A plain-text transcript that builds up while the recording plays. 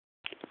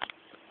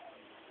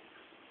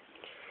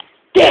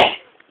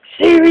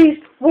Series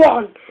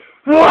 1.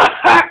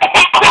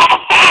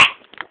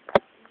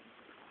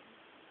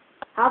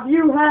 Have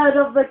you heard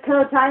of the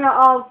coat hanger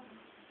of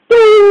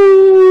Doom?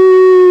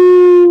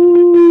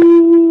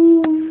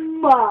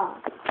 Why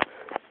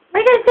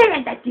did I say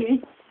like that,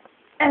 dude?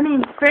 I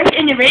mean, first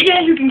in the radio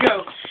you can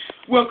go,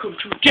 welcome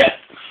to death.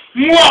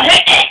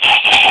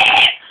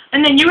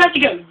 And then you have to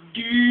go,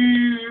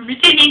 Doom,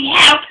 it's in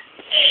help.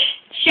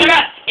 Shut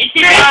up, it's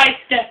in my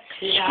stuff.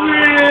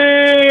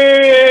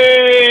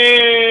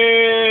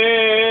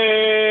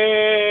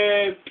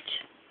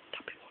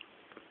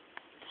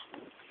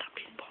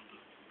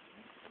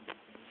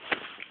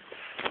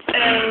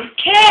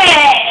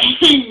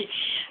 Okay.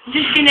 I'm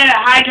just gonna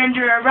hide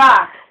under a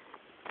rock.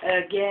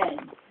 Again.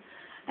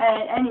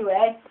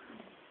 Anyway.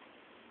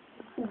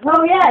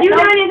 Oh yeah. Do you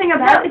know anything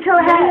about the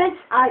coat hangers?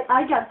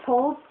 I got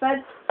told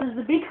that there's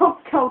a big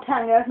coat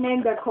hanger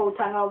named the coat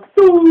hanger of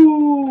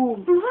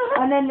Doom.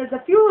 And then there's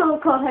a few little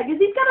coat hangers.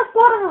 He's got a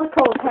lot of little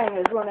coat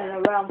hangers running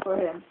around for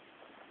him.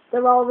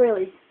 They're all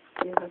really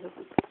mini coat hangers of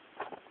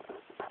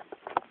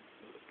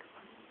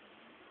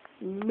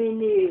Doom.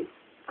 Mini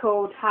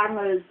coat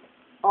hangers?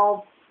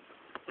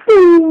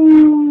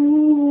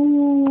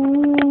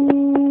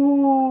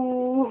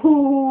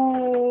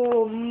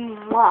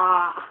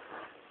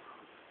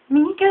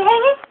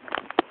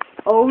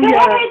 Oh Coat yeah.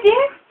 hangers,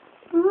 dear?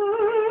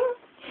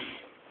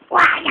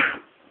 Why?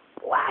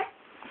 What?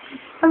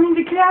 I mean,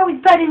 the cloud was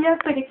bad enough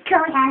for the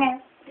coat hanger.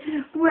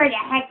 Where the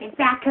heck did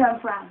that come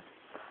from?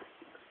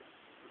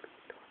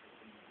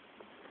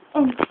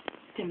 And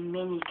the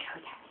mini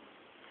coat hanger.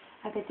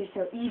 I bet they're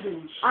so evil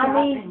and sharp. I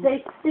mean,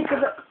 they stick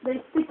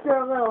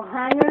their little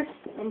hangers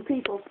in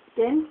people's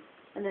skin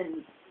and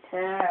then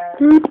tear.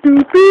 Oh,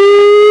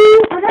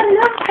 that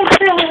looks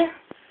like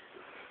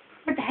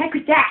what the heck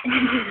was that?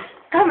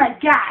 Oh my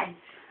god.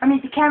 I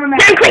mean, the cameraman.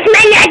 Don't click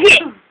my logic!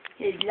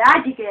 His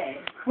logic is.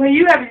 Well,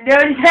 you haven't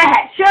noticed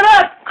that. Shut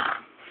up!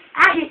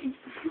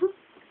 What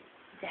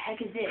the heck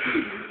is this?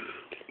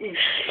 It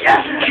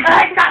got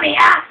me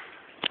up!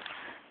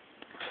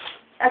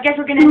 I guess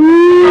we're gonna.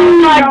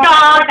 Oh my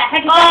god! What the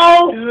heck is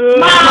Oh that?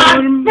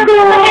 my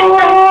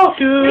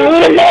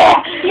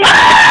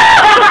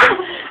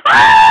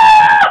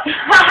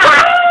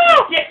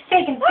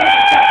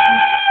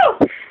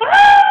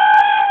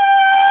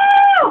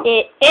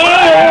It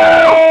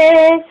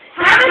is.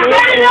 Haven't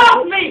got it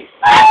off me!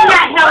 I'm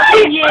not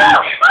helping you!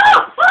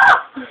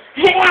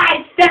 Yeah,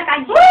 it's stuck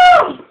on you!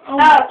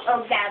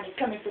 Oh, God, it's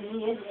coming from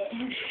me, isn't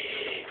it?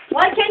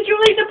 Why can't you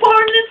leave the poor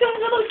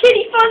innocent little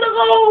kitty fun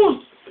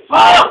alone?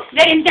 Oh,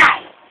 let him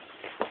die!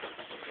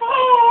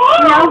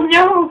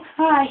 No!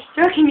 Oh, he's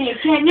stroking me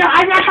again. No,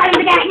 I'm not fighting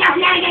for that!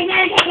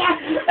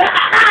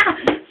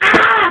 No!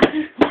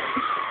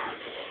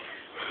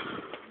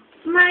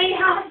 My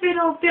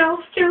hospital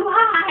bill's too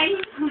high!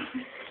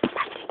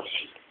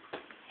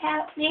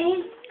 Help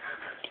me!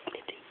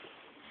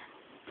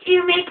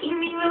 You're making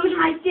me lose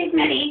my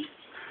dignity!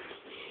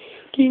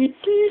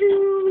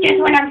 Just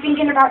when I'm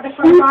thinking about the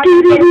front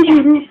body,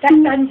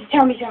 that doesn't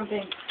tell me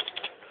something.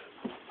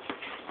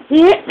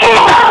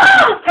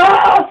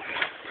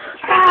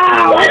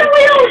 Why do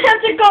we always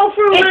have to go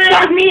through this? It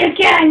got me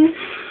again.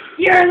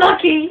 You're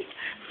lucky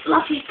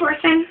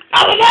person.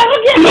 I will never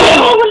get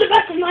over the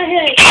back of my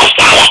head.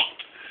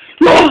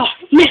 No,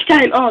 next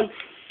time on.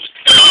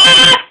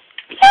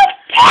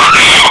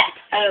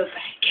 Oh, Oh,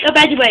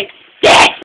 by the way.